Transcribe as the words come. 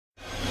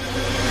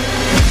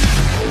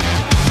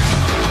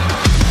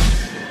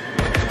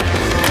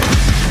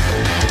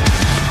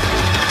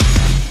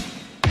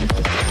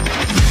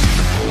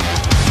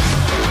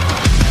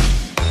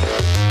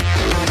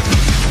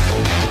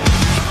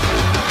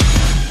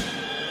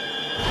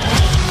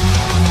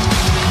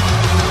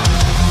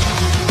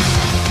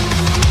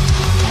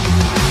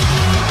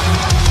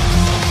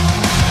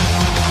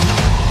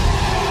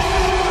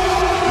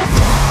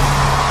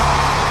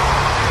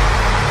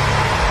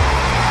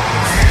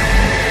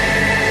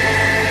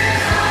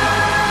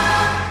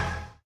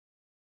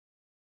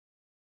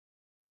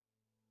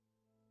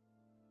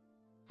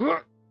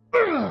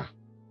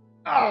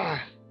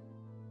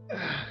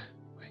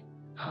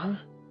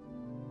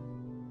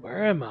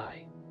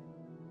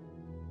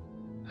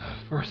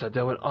First I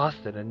dealt with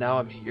Austin, and now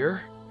I'm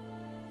here?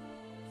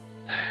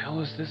 The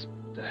hell is this?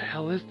 The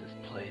hell is this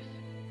place?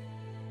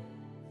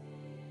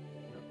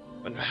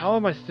 And how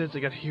am I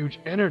sensing a huge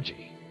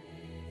energy?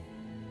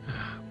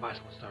 Might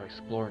as well start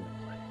exploring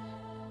the place.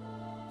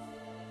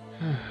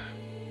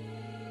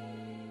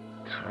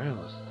 Kinda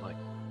looks like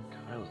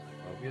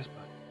Mobius,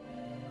 but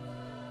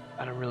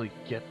I don't really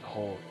get the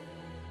whole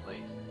place.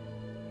 Wait,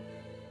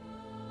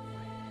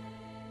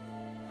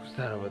 who's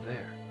that over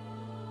there?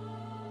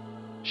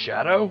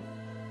 Shadow?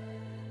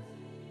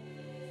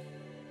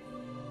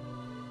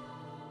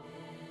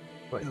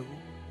 Wait, No.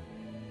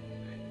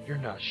 you're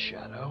not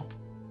Shadow.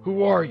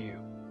 Who are you?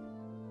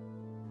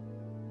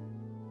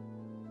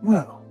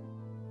 Well,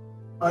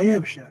 I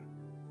am Shadow,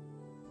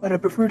 but I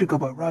prefer to go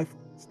by Rifle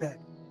instead.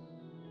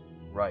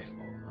 Rifle,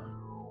 huh?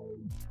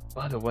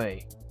 By the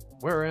way,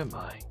 where am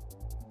I?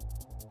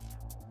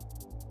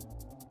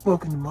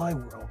 Welcome to my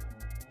world.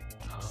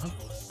 Huh?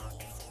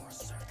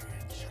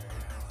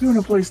 You're in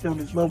a place known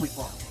as Mobius,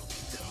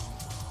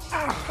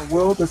 a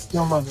world that's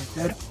no longer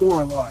dead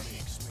or alive.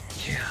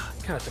 Yeah,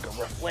 kinda took a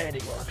rough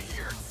landing while I'm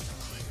here.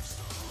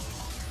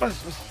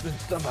 Must have been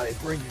somebody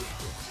bringing me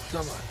here.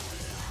 Somebody.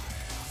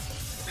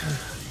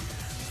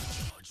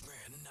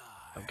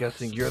 I'm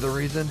guessing you're the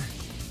reason?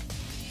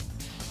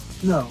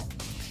 No,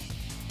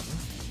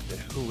 Then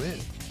who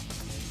is?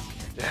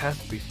 There has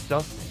to be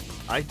something.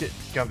 I didn't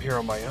come here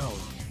on my own.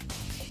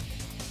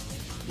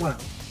 well,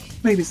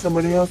 maybe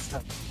somebody else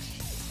does.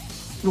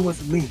 It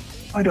wasn't me.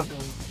 I don't know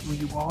who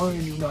you are,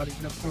 and you're not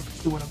even a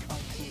purpose to what I'm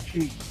trying to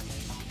achieve.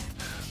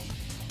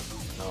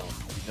 No,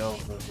 you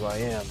don't know who I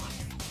am.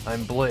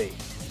 I'm Blade.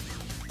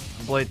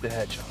 I'm Blade the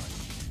Hedgehog.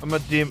 I'm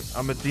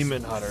a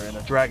demon hunter and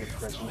a dragon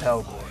prince from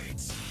Hellgore.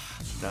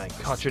 And I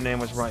caught your name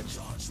was right.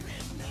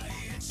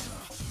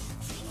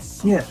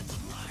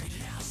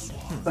 Yes,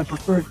 I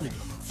preferred me.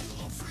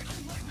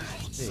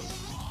 See.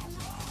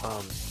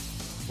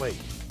 Wait,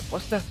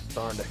 what's that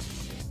star next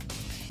to you?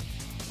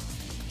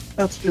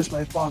 That's just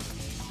my father.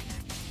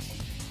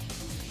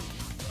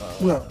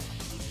 Well,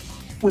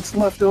 what's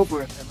left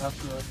over of him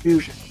after our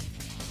fusion.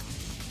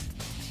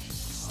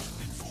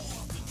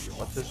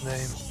 What's his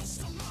name?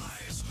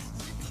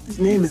 His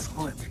name is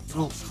Glenn.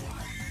 Oh,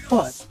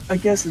 but I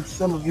guess in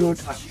some of your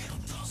time,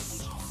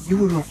 you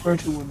would refer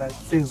to him as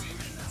Doom.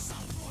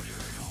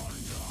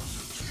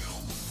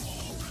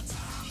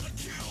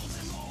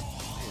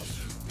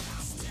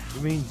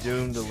 You mean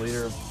Doom, the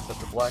leader of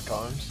the Black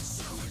Arms?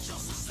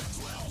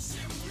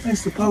 I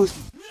suppose.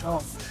 Oh,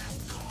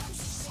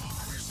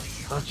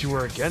 Thought you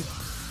were against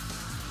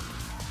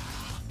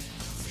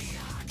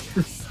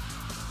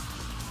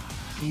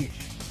geez.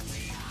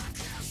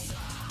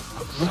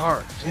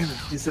 Sorry. Very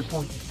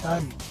disappointing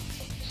timing.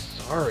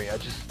 Sorry, I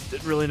just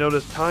didn't really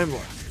notice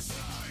timeline.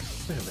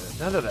 Wait a minute,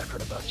 now that I've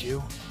heard about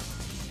you.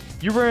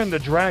 You ran the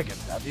dragon,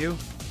 have you?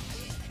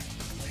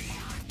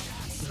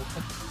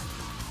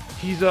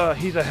 He's a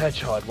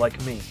hedgehog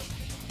like me.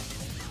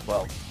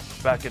 Well,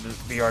 back in the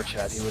VR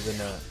chat, he was in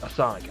a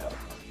Sonic avatar.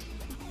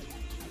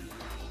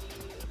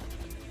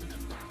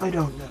 I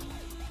don't know.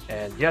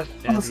 And yes,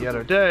 and the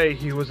other day,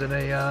 he was in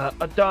a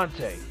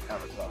Dante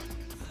avatar.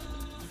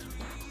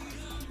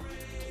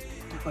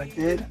 If I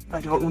did,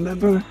 I don't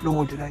remember,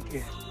 nor did I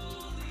care.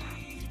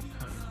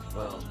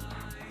 Well,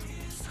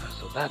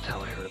 so that's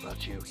how I heard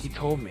about you. He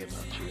told me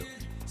about you.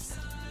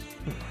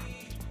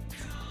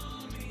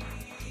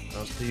 I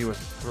don't see you as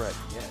a threat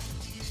yet.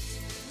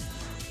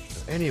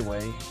 So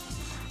anyway,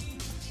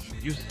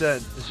 you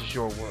said this is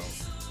your world.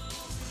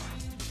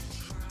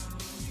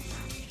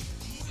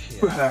 Yeah,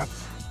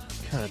 Perhaps.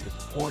 kind of It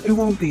disappointing.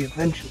 won't be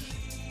eventually.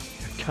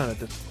 Kind of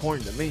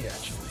disappointing to me,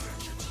 actually.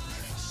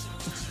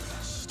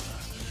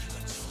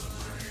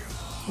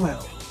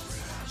 Well,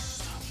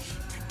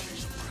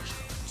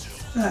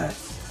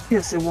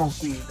 yes, it won't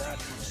be that.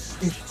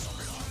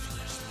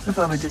 If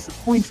I'm a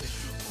disappointment,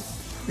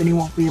 then he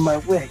won't be in my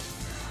way.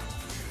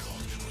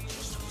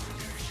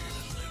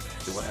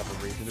 Do I have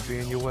a reason to be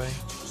in your way?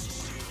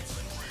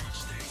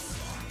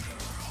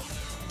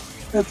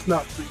 That's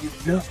not for you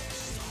to know.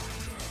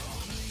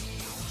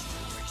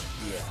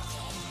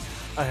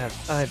 Yeah.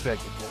 I beg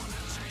your pardon.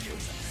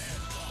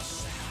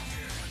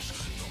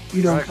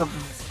 You don't Right. come from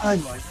the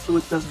timeline, so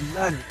it doesn't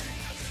matter.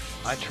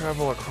 I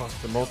travel across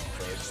the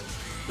multiverse.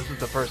 This is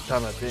the first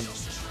time I've been here.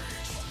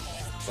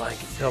 But I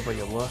can tell by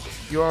your look,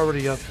 you're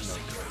already up to no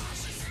good.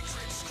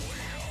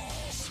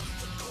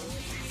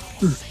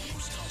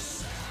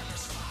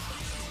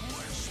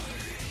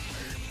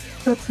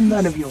 That's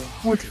none of your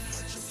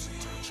importance.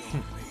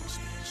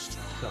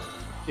 So,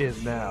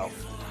 is now.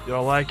 You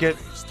don't like it?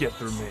 Get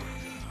through me.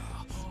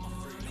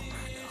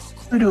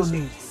 I don't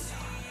need you.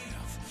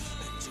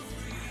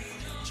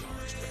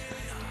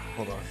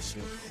 Hold on.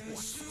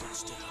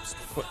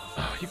 What?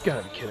 Oh, you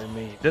gotta be kidding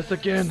me. This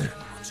again?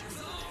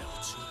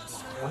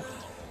 What?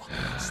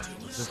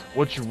 This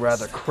would you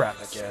rather crap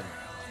again?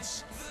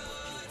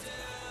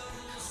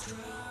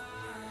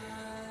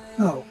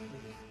 No,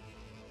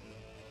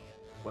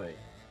 Wait.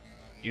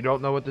 You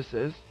don't know what this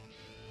is?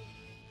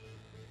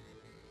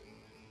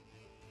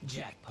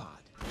 Jackpot.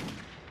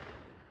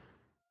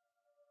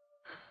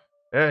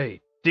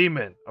 Hey,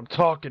 demon, I'm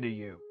talking to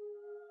you.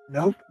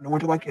 Nope, nor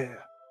do I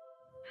care.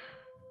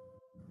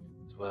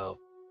 Well,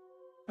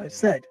 I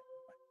said,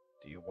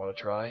 do you want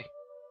to try? I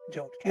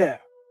don't care.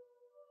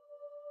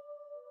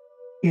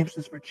 Games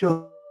is for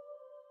children,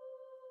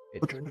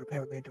 It's but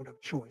apparently I don't have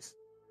a choice.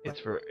 it's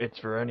for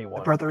My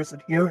anyone. brother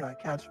isn't here and I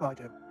can't find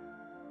him.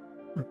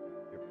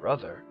 Your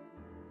brother?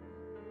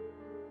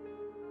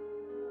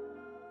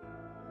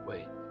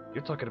 Wait,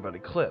 you're talking about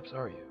Eclipse,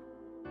 are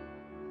you?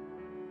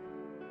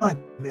 I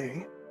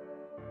may.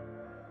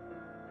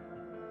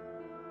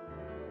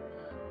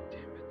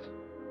 Damn it.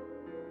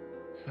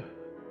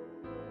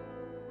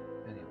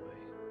 Anyway,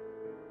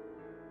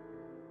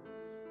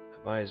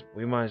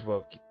 we might as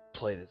well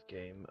play this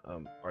game.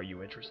 Are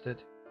you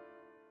interested?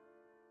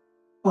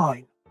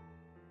 Fine.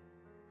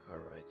 All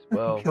right. I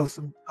Well, can kill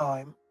some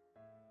time.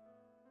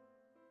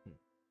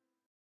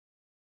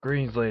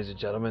 greetings, ladies and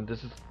gentlemen.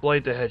 This is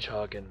Blade the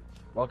Hedgehog, and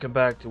welcome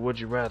back to Would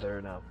You Rather.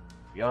 Now,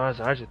 to be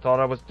honest, I actually thought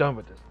I was done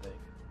with this thing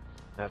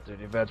after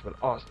the events with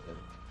Austin,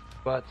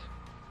 but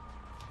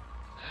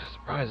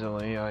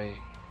surprisingly, I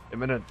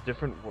am in a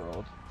different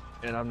world,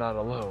 and I'm not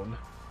alone.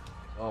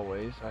 As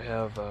always, I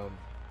have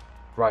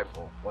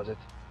rifle. Was it?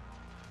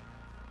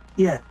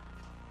 Yeah.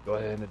 Go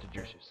ahead and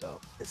introduce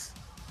yourself. Yes.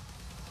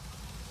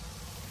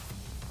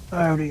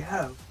 I already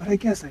have, but I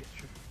guess I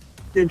should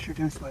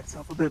introduce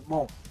myself a bit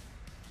more.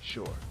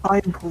 Sure.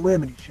 I am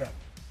Calamity Shadow,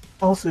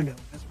 also known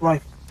as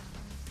Rifle.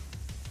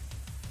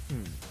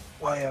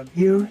 Why I'm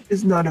here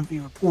is none of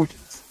your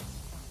importance.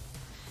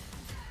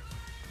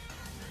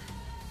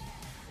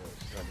 Boy,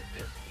 it's starting to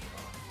piss me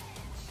off.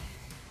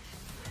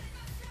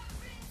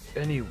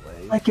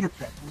 Anyway, I get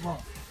that a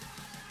lot.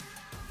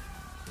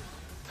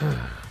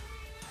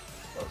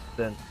 well,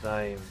 since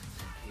I'm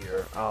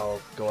here,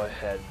 I'll go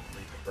ahead and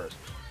read the first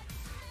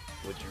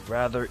one. Would you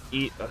rather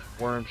eat a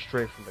worm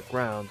straight from the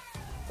ground,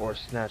 or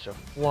snatch a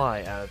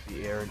fly out of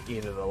the air and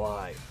eat it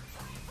alive?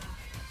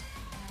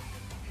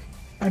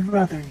 I'd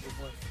rather eat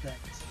it like that.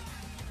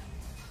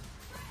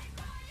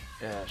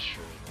 Yeah,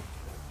 sure.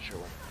 Sure.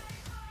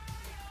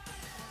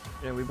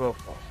 Yeah, we both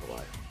lost a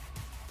life.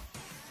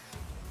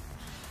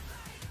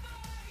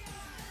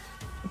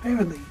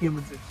 Apparently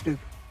humans are stupid.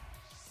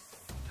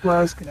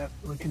 Flies can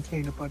actually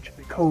contain a bunch of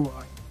E. coli,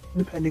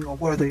 depending on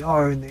where they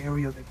are in the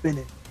area they've been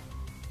in.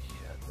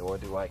 Yeah, nor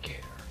do I care.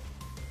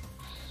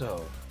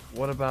 So,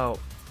 what about...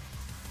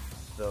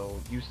 So,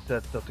 you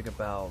said something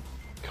about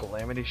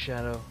Calamity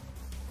Shadow?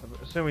 I'm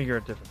assuming you're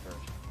a different version.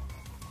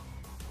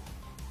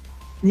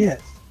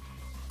 Yes,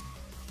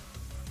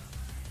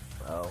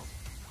 Well,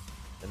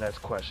 the next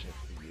question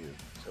is for you,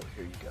 so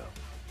here you go.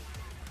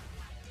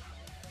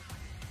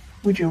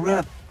 would you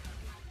rather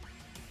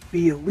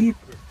be a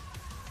leaper,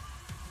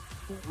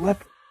 a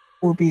leopard,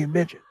 or be a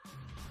midget?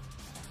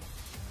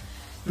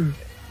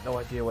 No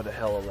idea what the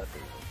hell a leopard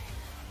is.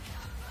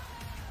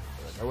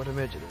 But I know what a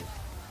midget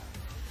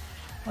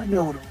is. I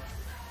know what a leopard.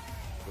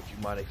 Would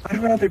you mind I'd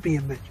explaining? rather be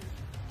a midget.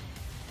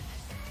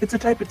 It's a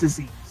type of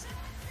disease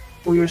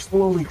where you're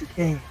slowly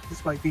decaying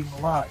despite being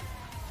alive.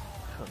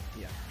 Huh,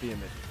 yeah, be a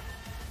midget.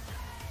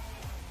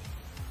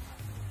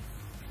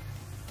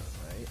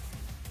 Alright.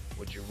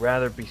 Would you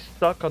rather be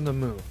stuck on the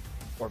moon,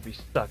 or be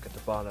stuck at the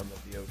bottom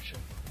of the ocean?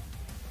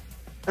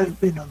 I've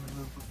been on the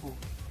moon before.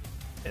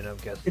 And I'm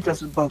guessing It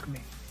doesn't bug me.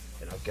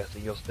 And I'm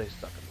guessing you'll stay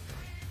stuck on the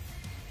moon.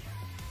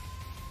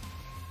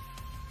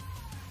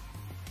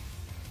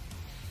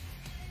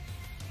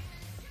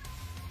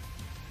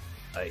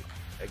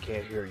 I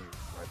can't hear you,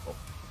 Rifle.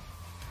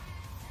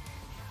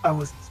 I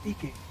wasn't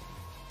speaking.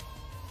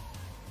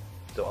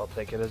 So I'll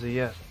take it as a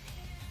yes.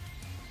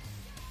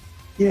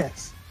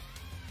 Yes,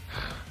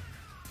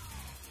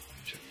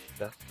 Sure,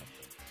 that's something.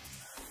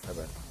 I'd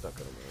rather be stuck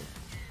on the moon.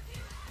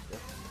 Yep.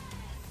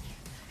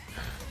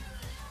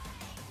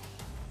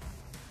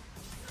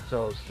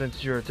 So,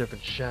 since you're a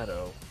different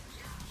shadow,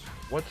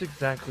 what's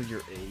exactly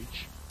your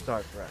age?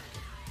 Sorry for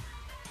asking.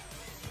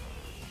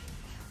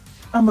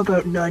 I'm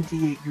about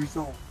 98 years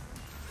old.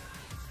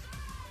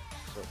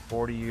 So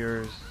 40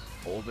 years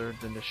older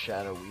than the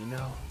shadow we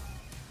know?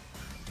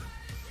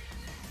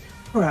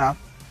 Perhaps,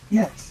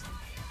 yes.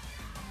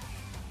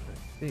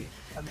 Let's see.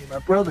 I mean, my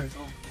brother's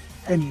only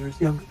 10 years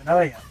younger than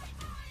I am.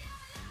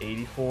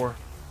 84?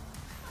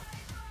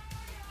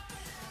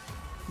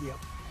 Yep.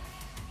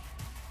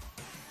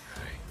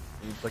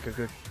 Seems like a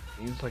good,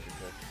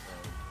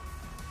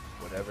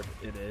 whatever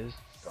it is,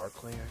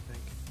 Darkling, I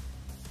think.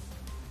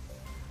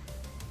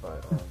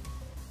 But,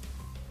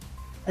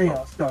 Hey,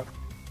 I'll start.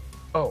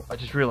 oh, I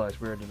just realized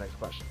we're in the next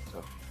question,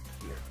 so,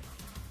 here.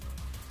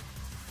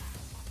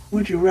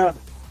 Would you rather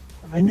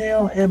have a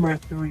nail hammer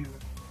through your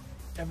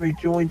every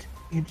joint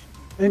inch of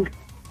your finger,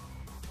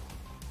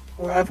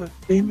 or have a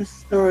famous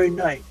starry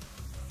night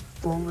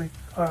slowly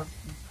carved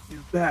into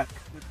your back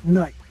with a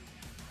knife?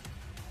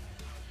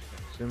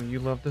 Assuming you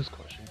love this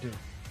question, too.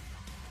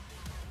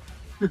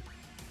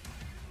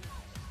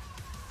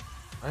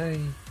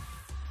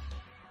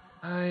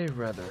 I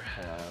rather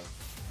have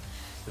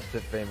The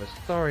famous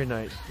Starry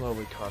Night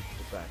slowly carved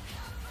the back.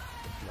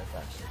 My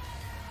back.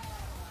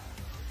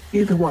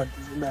 Either one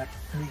doesn't matter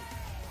to me.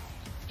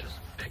 Just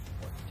pick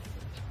one,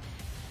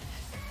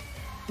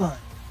 Fine.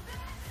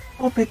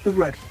 I'll pick the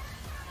red one.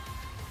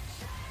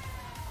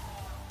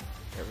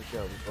 There we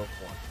go, we both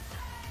won.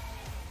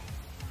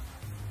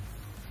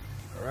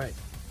 Alright.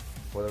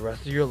 For the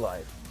rest of your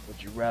life,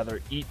 would you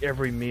rather eat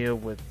every meal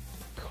with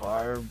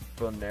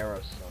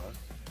carbonara sauce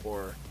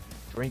or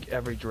drink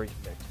every drink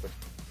mixed with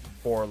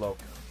Four Loko?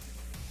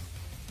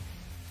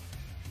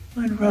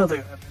 I'd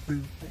rather have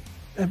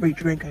every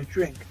drink I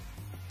drink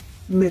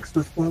mixed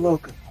with Four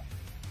Loko.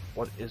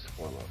 What is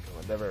Four Loko?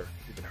 I've never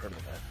even heard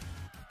of that.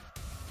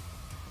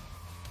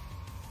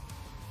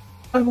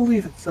 I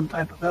believe it's some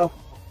type of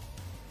alcohol,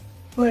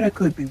 but I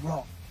could be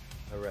wrong.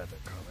 I read the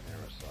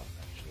carbonara sauce,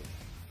 actually.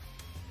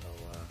 So,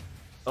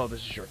 oh,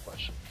 this is your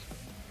question.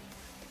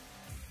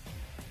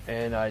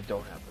 And I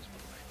don't have this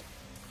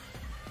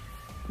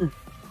one right.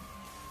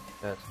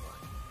 That's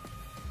fine.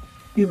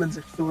 Humans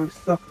are sort of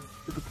suckers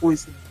to the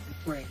poison in their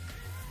brain.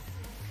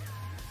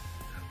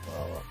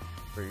 Well,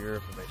 for your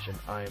information,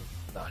 I am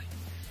not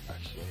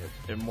actually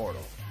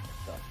immortal.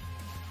 So,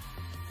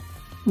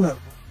 Well,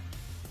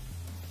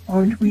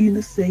 aren't we in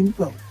the same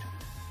boat?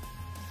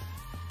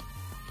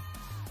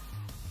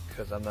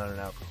 because I'm not an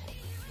alcoholic.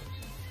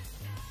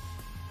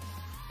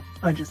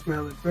 I just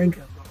rather drink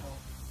alcohol,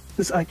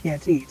 because I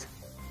can't eat.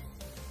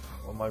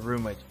 Well, my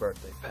roommate's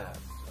birthday passed,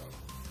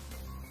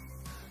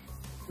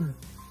 so...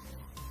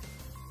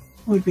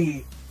 Would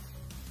be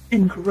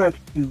incorrect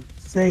to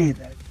say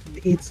that I can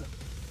eat something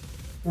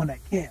when I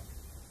can't.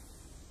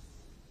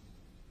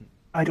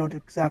 I don't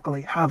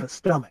exactly have a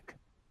stomach.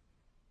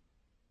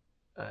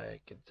 I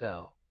can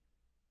tell.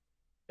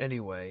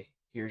 Anyway,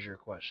 here's your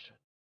question.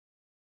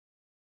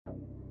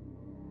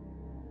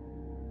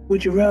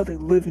 Would you rather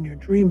live in your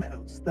dream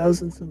house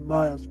thousands of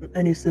miles from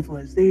any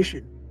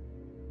civilization,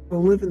 or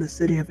live in the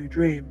city of your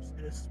dreams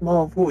in a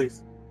small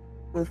voice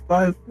with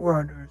 5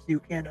 foreigners you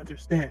can't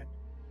understand?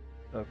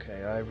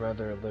 Okay, I'd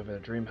rather live in a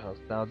dream house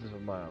thousands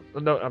of miles. Oh,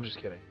 no, I'm just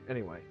kidding.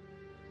 Anyway,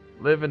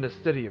 live in the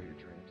city of your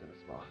dreams in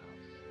a small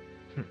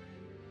house.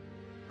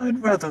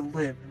 I'd rather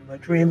live in my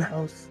dream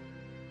house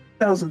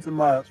thousands of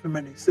miles from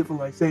any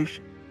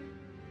civilization.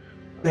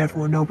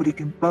 Therefore, nobody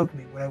can bug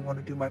me when I want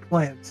to do my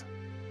plans.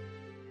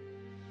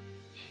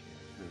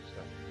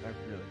 I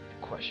really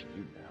question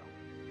you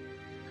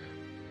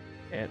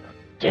now. And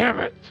damn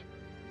it!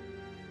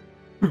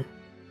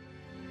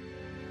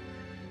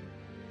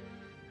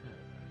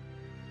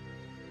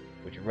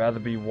 Would you rather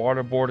be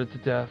waterboarded to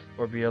death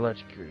or be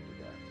electrocuted to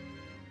death?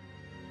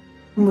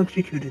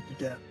 Electrocuted to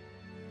death.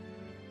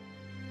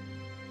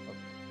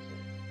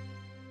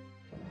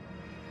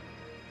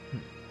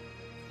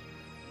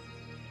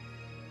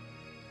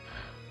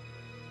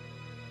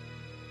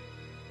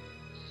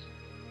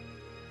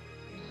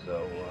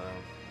 So,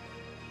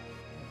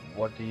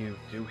 what do you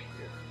do here?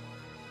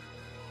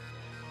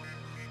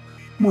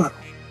 Well,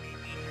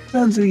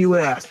 depends who you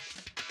ask.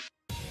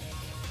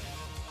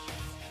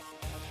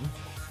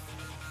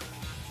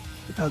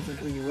 Depends on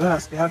who you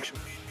ask,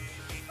 actually.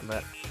 I'm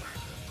at...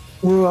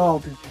 We're all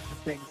do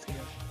different things here.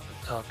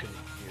 I'm talking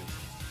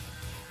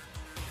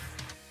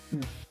to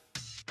you.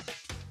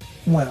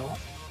 Well,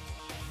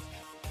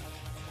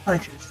 I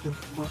just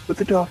simply work with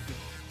the doctor.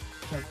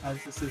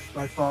 Sometimes assist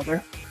my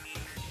father.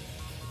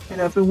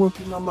 And I've been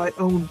working on my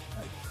own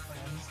type of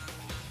plans.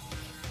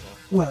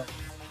 Well,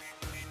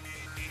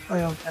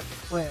 my own type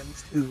of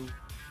plans to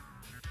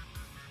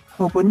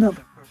help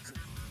another person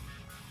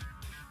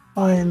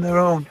find their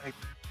own type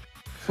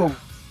of soul.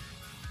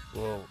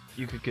 Well,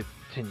 you could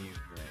continue your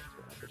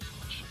answer after this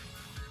question.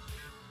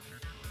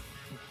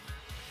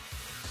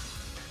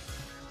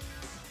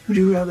 Would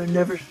you rather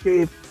never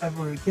shave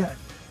ever again,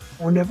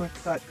 or never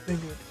cut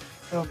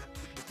fingernails?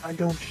 I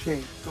don't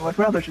shave, so I'd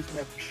rather just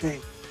never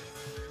shave.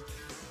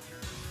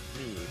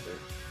 Me either.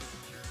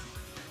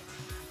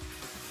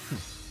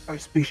 Our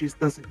species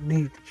doesn't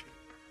need to shave.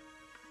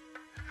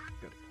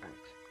 Good point.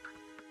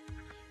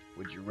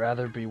 Would you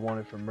rather be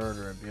wanted for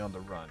murder and be on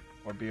the run,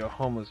 or be a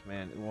homeless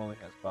man who only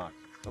has boxes?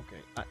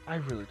 Okay, I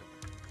really don't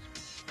know.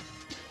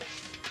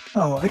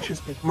 Oh, I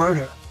just pick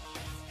murder.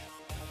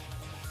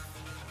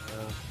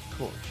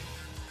 Cool.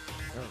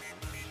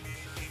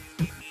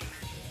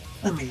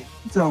 I mean,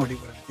 it's already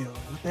what I'm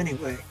dealing with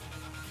anyway.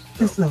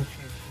 There's no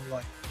change in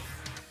life.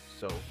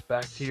 So,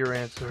 back to your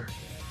answer.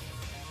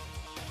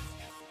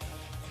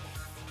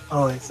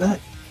 Oh, is that?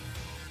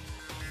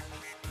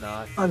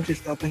 Not. I'm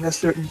just helping a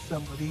certain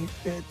somebody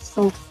get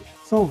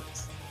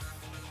soulless.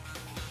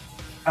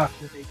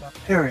 After they got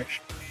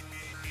perished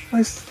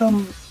by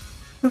some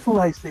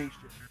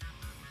civilization.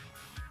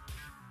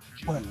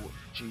 What?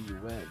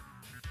 G-U-N.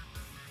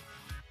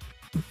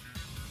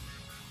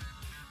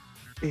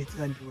 They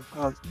tend to have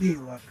caused me a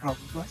lot of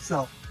problems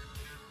myself.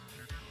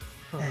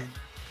 Huh. And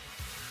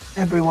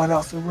everyone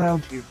else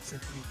around here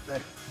simply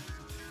better.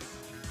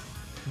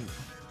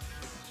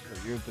 So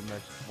your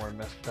dimension's more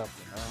messed up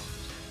than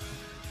ours.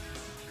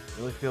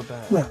 Really feel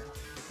bad. Well,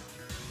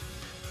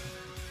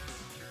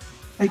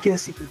 I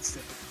guess you could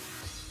say.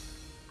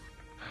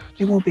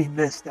 It won't be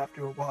missed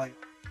after a while.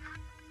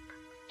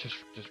 Just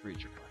read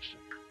your question.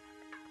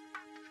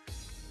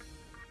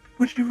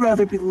 Would you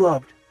rather be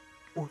loved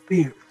or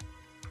feared?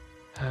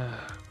 Huh.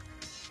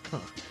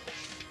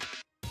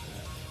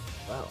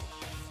 Well,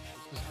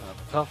 this is kind of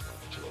a tough one,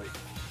 actually.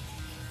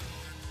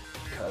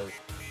 Because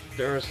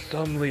there are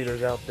some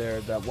leaders out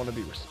there that want to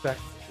be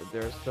respected, but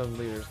there are some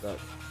leaders that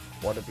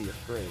want to be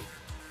afraid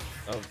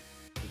of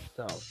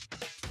themselves.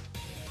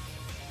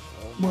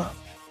 Well,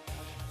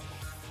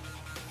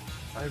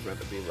 I'd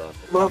rather be loved.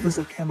 love is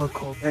a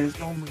chemical that is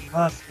only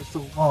lasts for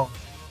so long.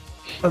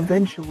 Yeah,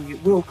 Eventually,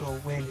 it will go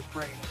away in your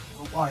brain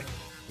after a while.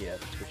 yeah,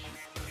 that's what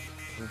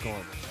I'm going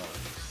with love.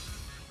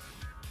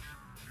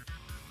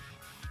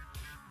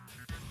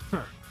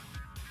 Huh.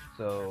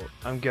 So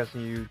I'm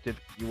guessing you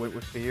went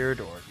with feared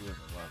or you went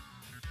with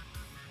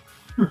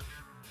love?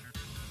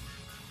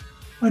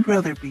 I'd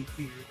rather be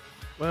feared.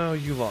 Well,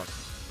 you lost.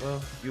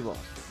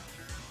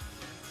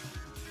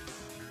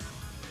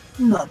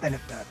 Not that it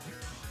matters.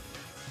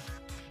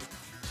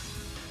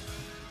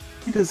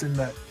 It doesn't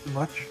matter too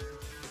much.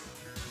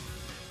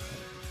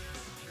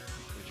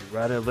 Would you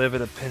rather live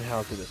in a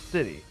penthouse in the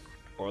city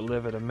or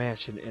live in a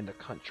mansion in the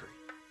country?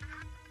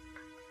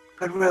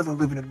 I'd rather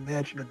live in a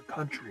mansion in the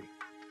country.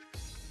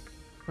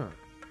 Huh.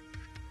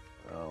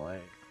 Well,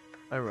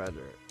 I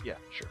rather, yeah,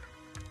 sure.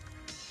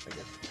 I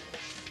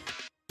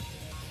guess.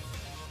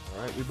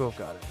 Alright, we both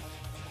got it.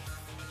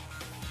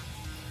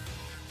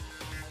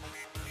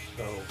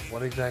 So,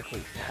 what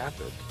exactly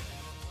happened?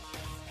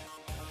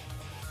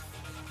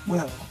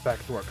 Well,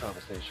 Back to our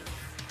conversation.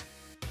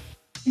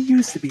 it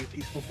used to be a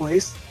peaceful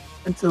place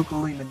until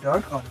Gleam and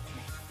Darkon appeared.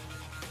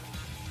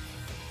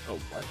 Oh,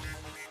 what?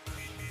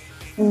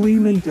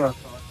 Gleam and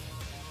Darkon,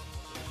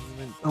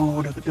 Even- the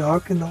Lord of the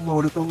Dark and the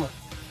Lord of the Light.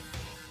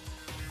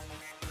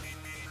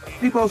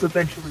 They both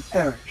eventually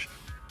perished,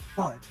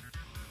 but,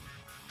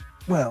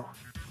 well,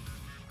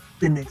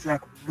 didn't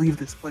exactly leave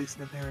this place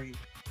in a very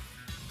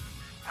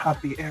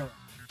happy era.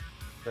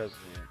 Does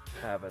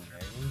it have a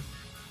name?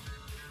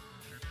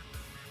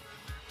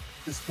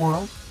 This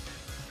world,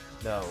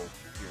 No,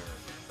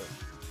 the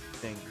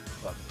thing you're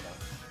talking about.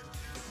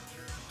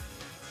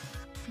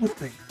 what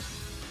thing?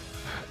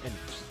 And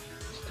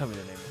just tell me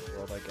the name of the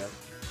world, I guess.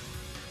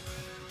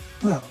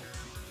 Well,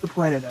 the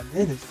planet I'm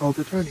in is called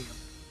Eternium.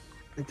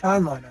 The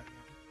timeline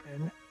I'm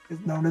in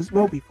is known as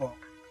Mobius.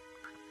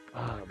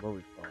 Ah,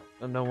 movie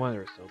fall. No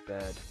wonder it's so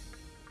bad.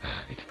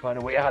 I need to find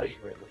a way out of here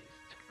at least.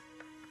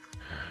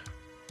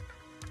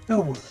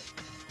 Don't worry.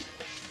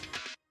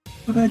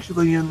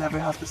 Eventually you'll never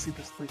have to see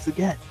this place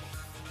again.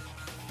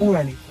 Or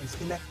any place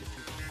connected to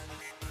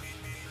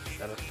it. Is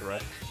that a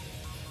threat?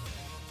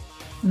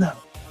 No,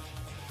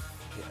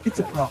 Yeah, it's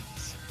a better-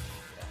 promise.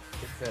 Yeah,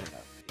 it's better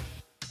not be.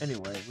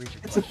 Anyway, read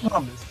your It's a question.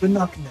 promise, but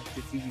not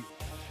connected to you.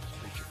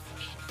 Just read your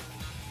question.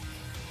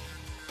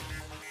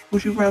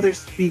 Would you rather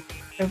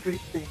speak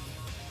everything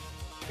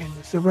in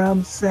the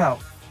surround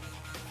sound,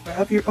 or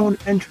have your own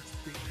entrance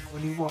theme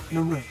when you walk in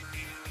a room?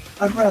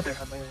 I'd rather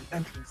have my own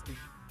entrance theme.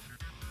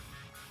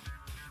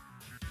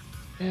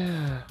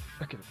 Yeah,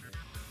 I can agree.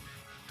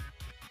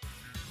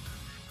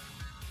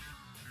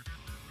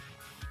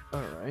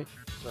 Alright,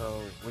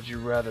 so would you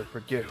rather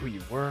forget who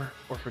you were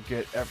or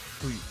forget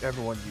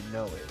everyone you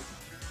know is?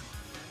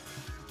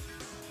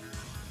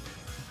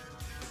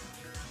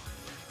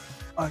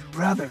 I'd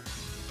rather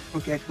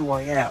forget who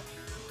I am.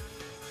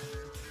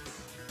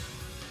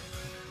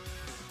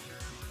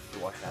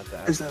 Do I have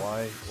to Is ask that-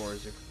 why, or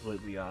is it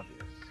completely obvious?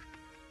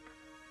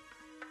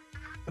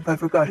 If I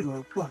forgot who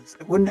I was,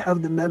 I wouldn't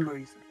have the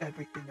memories of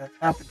everything that's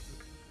happened to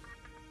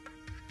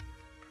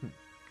me.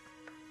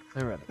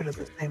 I rather But at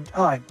the forget. same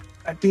time,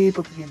 I'd be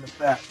able to be in the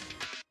back.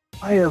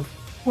 I have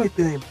quite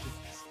the name for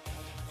this.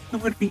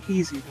 It would be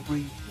easy to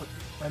read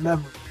my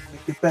memory and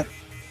make it better.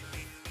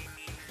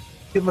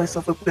 Give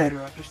myself a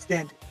better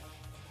understanding.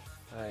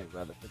 I'd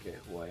rather forget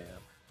who I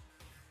am.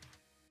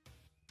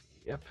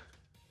 Yep,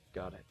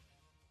 got it.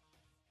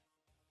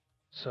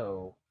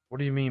 So, what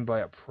do you mean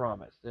by a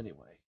promise,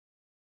 anyway?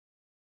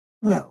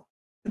 Well,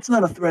 it's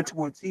not a threat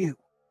towards you,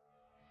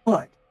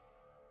 but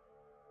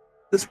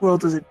this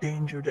world is a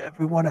danger to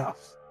everyone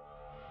else.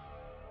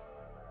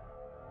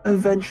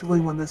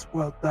 Eventually, when this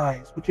world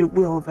dies, which it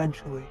will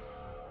eventually,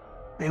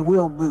 they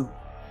will move.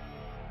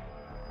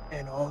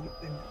 And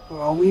for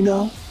all we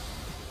know,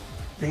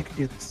 they could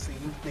do the same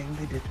thing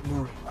they did to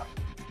Maria.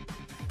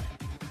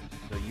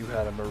 So you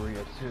had a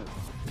Maria too.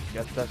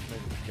 Guess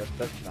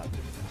that's not good.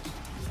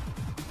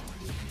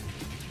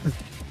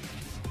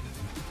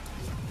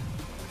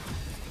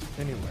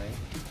 Anyway,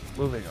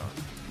 moving on.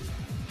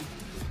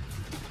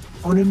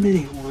 Own a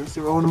mini horse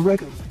or own a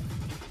regular one?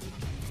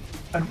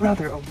 I'd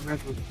rather own a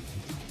regular one.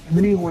 A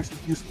mini horse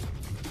is useful.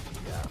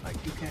 Yeah,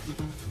 You can't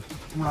even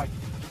ride.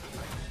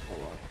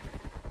 hold on.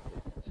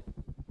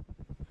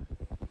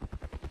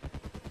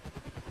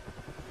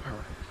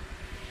 Alright.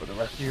 For the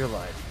rest of your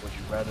life, would you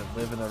rather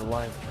live in a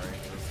library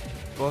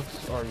where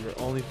books are your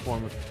only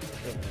form of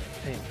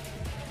entertainment?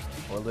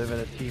 Or live in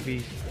a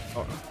TV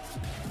or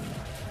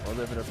or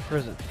live in a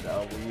prison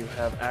cell where you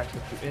have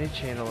access to any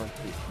channel on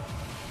TV?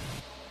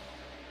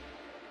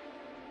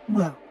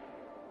 Well,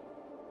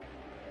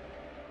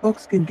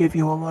 books can give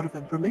you a lot of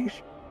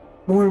information.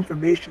 More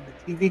information than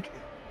TV can.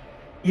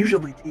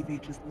 Usually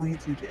TV just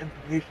leads you to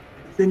information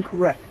that is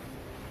incorrect.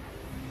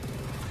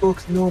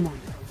 Books normally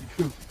tell the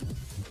truth.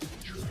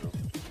 True.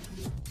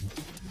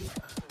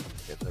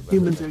 Guess I'd rather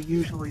Humans are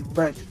usually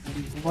led to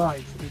believe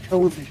lies through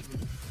television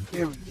and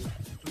very,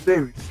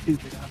 very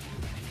stupid habits.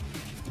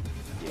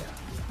 Yeah.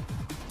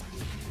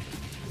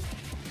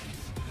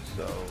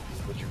 So,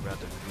 would you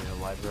rather be in a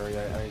library,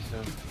 I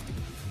assume?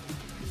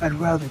 I'd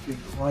rather be in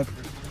the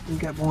library. I can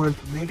get more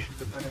information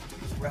about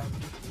everything around me.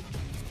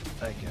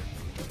 I guess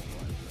that's a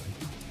library.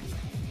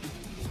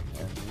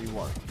 And we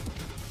won.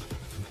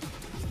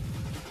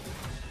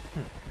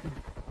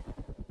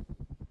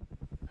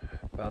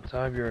 About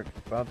time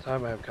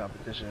I have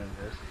competition in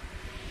this.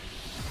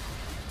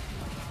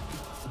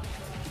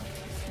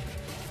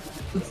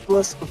 It's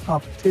less of a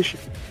competition,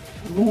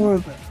 and more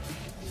of a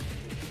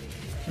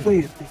way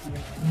of figuring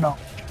out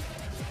knowledge.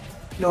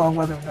 Knowing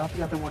whether or not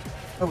the other one is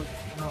intelligent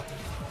or not.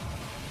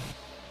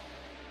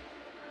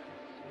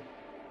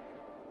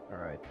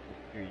 Alright,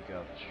 here you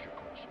go. This is your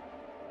question.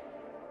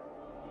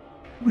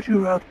 Would you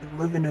rather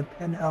live in a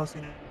penthouse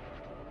in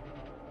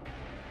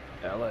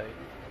LA.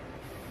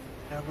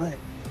 LA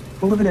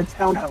or live in a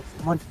townhouse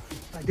in London?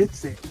 I did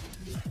say it.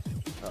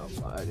 Oh,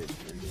 well, I didn't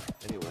hear you.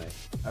 Anyway,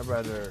 I'd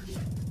rather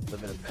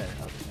live in a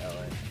penthouse in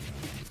LA.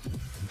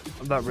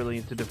 I'm not really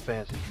into the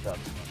fancy stuff.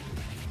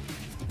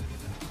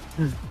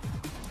 What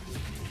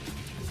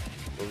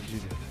would you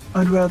do?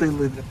 I'd rather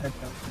live in a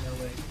penthouse in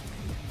LA.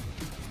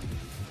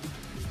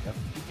 Yep,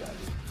 got it.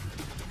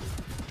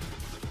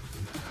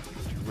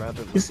 Would you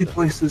rather live Busy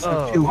places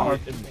are too hard.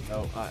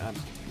 No, I'm...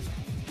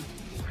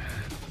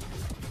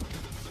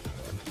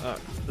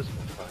 this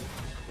one's fine.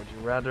 Would you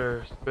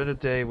rather spend a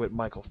day with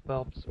Michael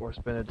Phelps or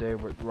spend a day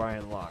with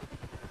Ryan Locke?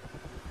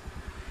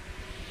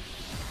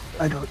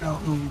 I don't know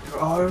who either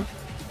are,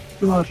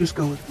 so I'll just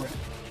go with Brett.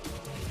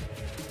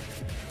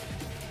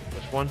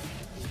 Which one?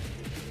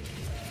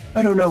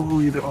 I don't know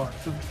who either are,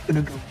 so I'm just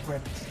gonna go with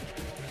Brett.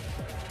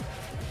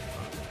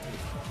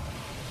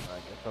 I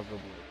guess I'll go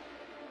blue.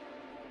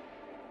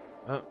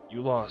 Oh,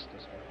 you lost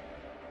this one.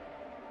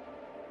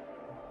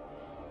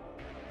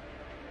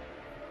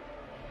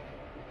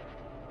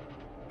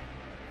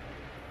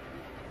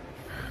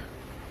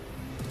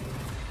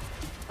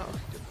 Oh,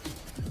 let's do this.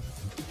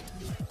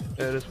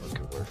 Yeah, this one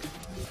could work.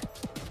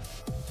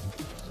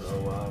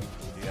 So,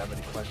 do you have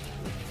any questions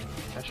for me,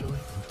 actually?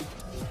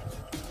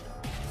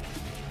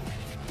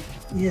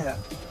 Yeah.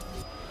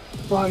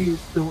 Why are you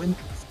so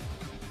interested?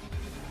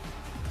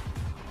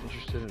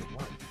 Interested in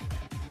what?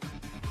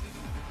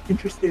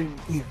 Interested in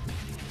here.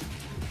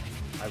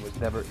 I was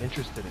never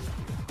interested in you.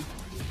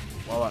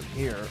 While I'm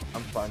here,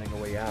 I'm finding a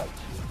way out.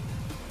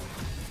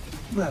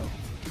 Well,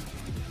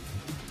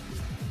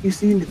 you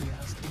seem to be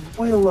asking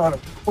quite a lot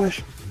of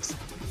questions.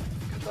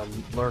 Because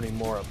I'm learning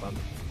more about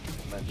the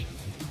dimension.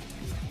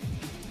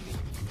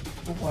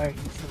 Well, why are you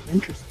so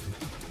interested?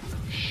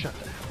 Shut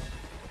the hell up.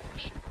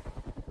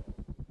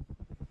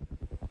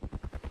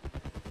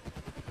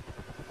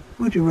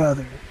 Would you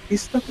rather be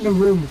stuck in a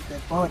room with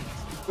dead bodies,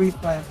 breathed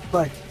by a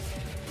spider?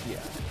 Yeah,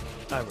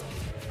 I will.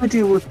 I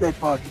deal with dead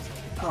bodies all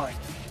the time.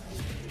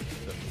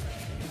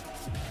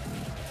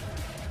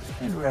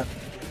 I'd rather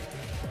be dead.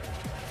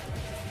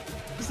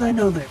 Because I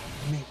know they're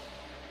for me.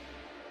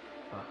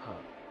 Uh-huh.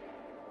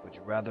 Would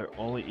you rather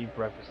only eat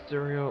breakfast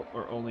cereal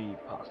or only eat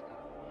pasta?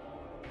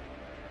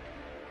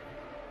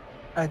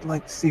 I'd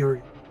like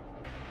cereal.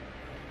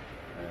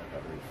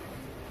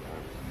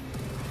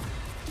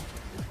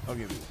 I'll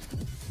give you this.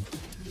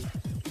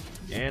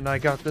 And I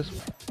got this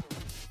one.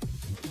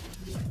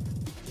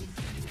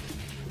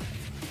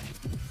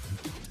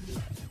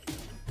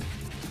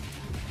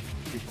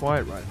 Keep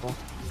quiet, Rifle.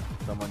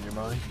 Some on your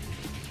mind?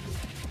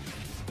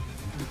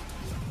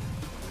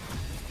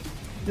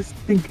 Just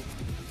thinking.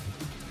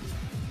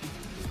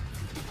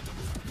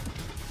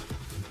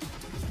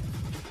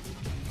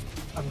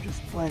 I'm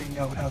just planning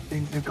out how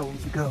things are going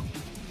to go.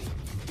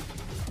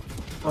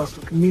 Also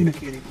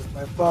communicating with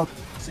my father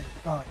at the same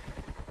time.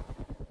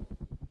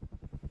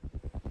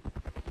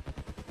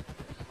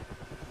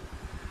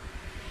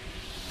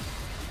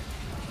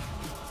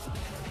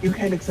 You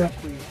can't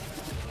exactly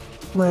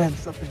plan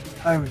something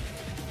entirely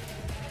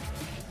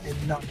and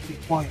not be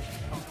quiet.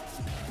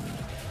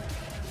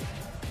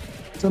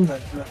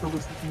 Sometimes you have to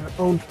listen to your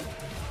own thoughts.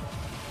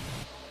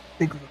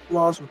 Think of the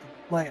flaws within the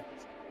plans.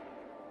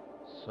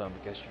 So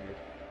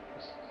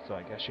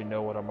I guess you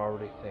know what I'm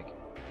already thinking,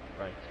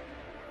 right?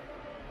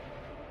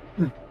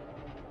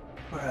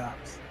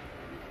 Perhaps.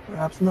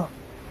 Perhaps not.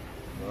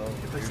 Well,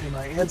 If I say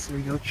my answer,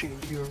 you'll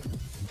change your...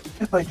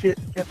 If I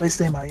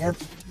say my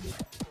answer,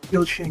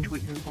 you'll change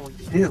what you're going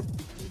to do.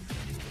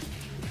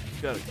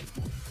 got it.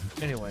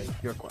 Anyway,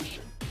 your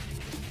question.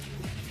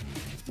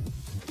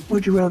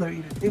 Would you rather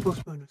eat a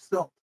tablespoon of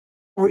salt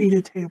or eat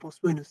a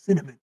tablespoon of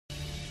cinnamon?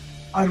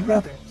 I'd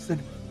rather have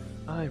cinnamon.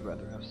 I'd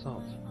rather have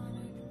salt.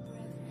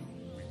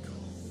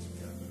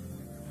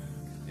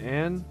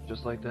 And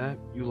just like that,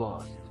 you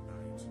lost.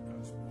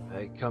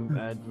 I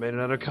made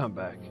another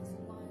comeback.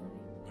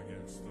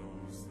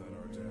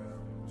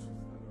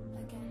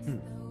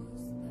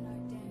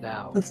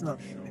 Now. That's not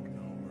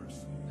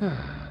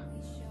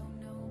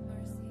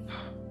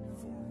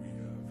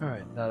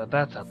Alright, now that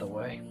that's out the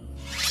way,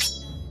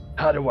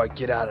 how do I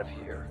get out of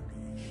here?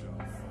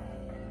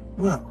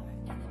 well.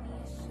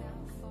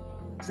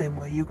 Same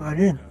way you got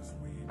in.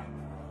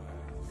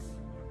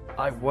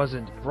 I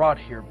wasn't brought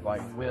here by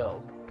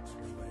will.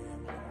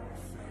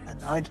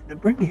 And I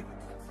didn't bring you.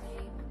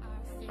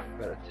 You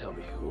better tell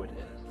me who it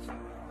is.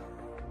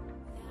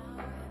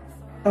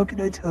 How can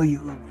I tell you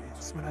who it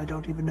is when I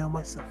don't even know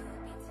myself?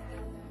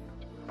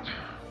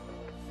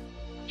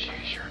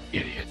 Jeez, you're an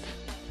idiot.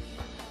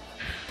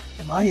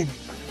 Am I in it?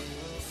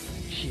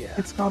 Yeah.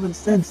 It's common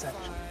sense,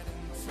 actually.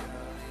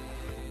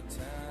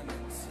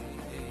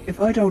 If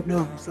I don't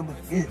know who somebody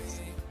is,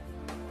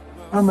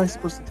 how am I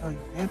supposed to tell you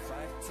an answer?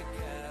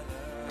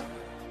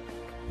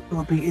 It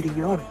would be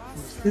idiotic to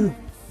assume,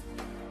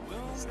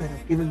 instead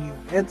of giving you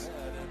an answer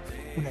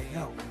when I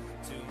know.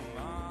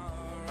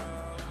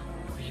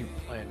 What are you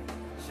planning?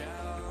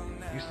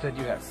 You said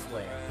you had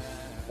plans.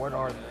 What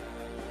are they?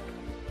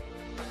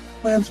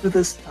 Plans for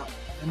this time,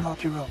 and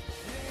not your own.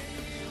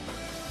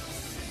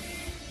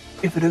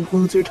 If it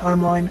includes your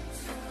timeline,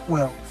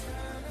 well,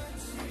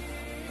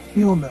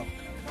 you'll know.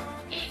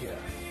 Yeah.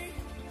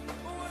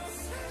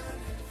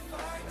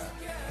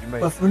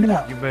 But for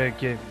now, You may have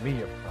given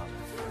me a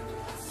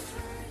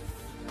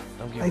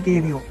promise. I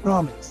gave you a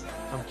promise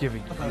I'm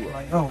giving about you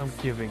my own. I'm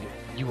giving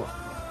you a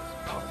promise,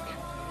 punk.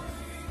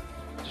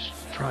 Just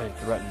try and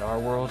threaten our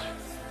world.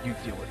 You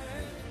deal with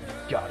me.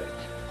 Got it.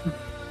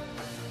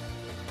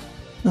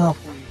 No,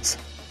 please.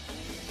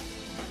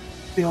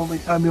 The only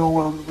time your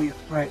world will be a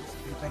threat is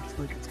if it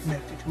eventually gets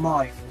connected to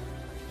mine.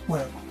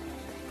 Well,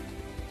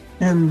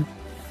 and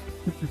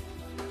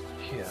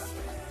Yeah.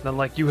 Not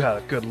like you had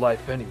a good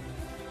life anyway.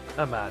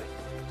 I'm out of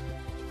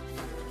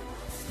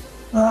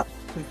here.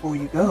 before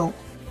you go,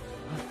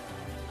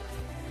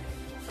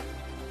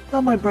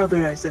 tell my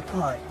brother I said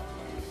hi,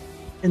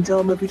 and tell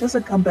him if he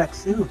doesn't come back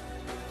soon,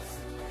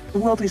 the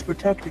world he's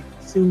protecting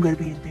is soon going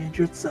to be in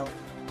danger itself.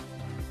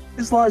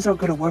 His lies aren't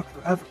going to work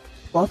forever.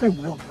 Father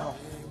will know.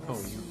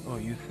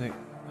 You think?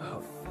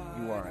 Oh,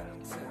 you are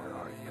after it,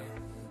 aren't you?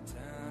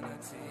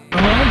 Oh,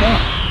 no.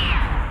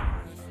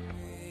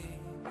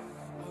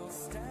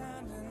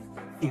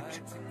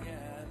 Cute.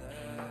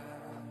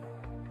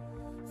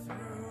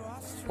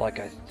 Like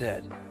I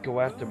said, go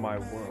after my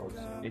worlds,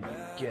 and you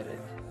get it.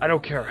 I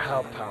don't care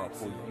how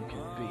powerful you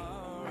can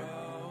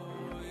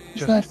be.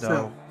 Is that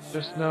so?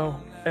 Just know,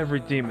 every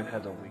demon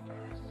has a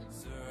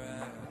weakness.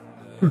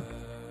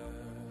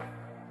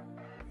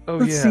 Oh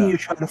Let's yeah. see you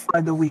try to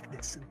find the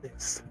weakness in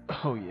this.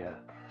 Oh yeah.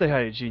 Say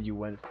hi to Gene you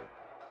went for.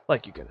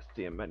 Like you're gonna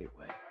see him anyway.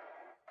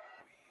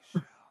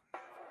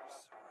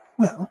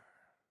 Well,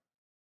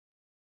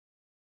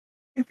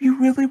 if you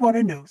really want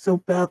to know so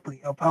badly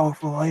how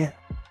powerful I am,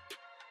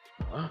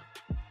 Huh?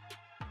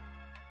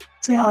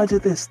 say hi to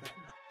this then.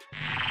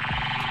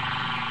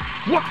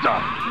 What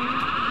the?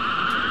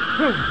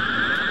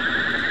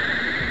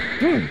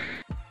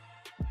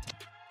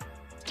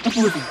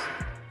 Oblivion.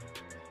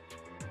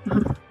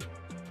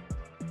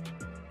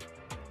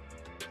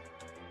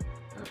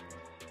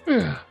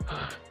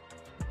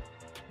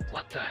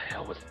 What the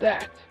hell was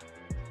that?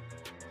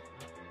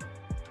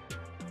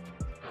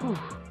 Whew.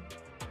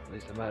 At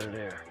least I'm out of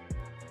there.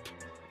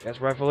 Guess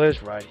Rifle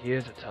is right. He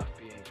is a tough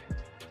being.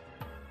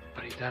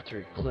 But he's after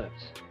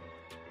Eclipse.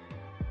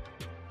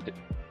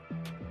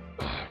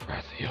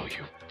 Raziel,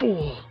 you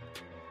fool!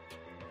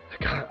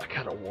 I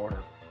gotta warn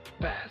him.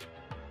 Fast.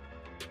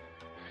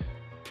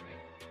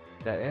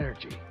 That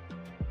energy.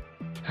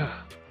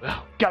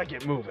 Well, gotta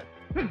get moving.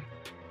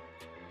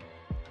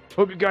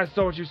 Hope you guys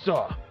saw what you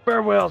saw.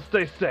 Farewell,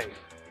 stay safe.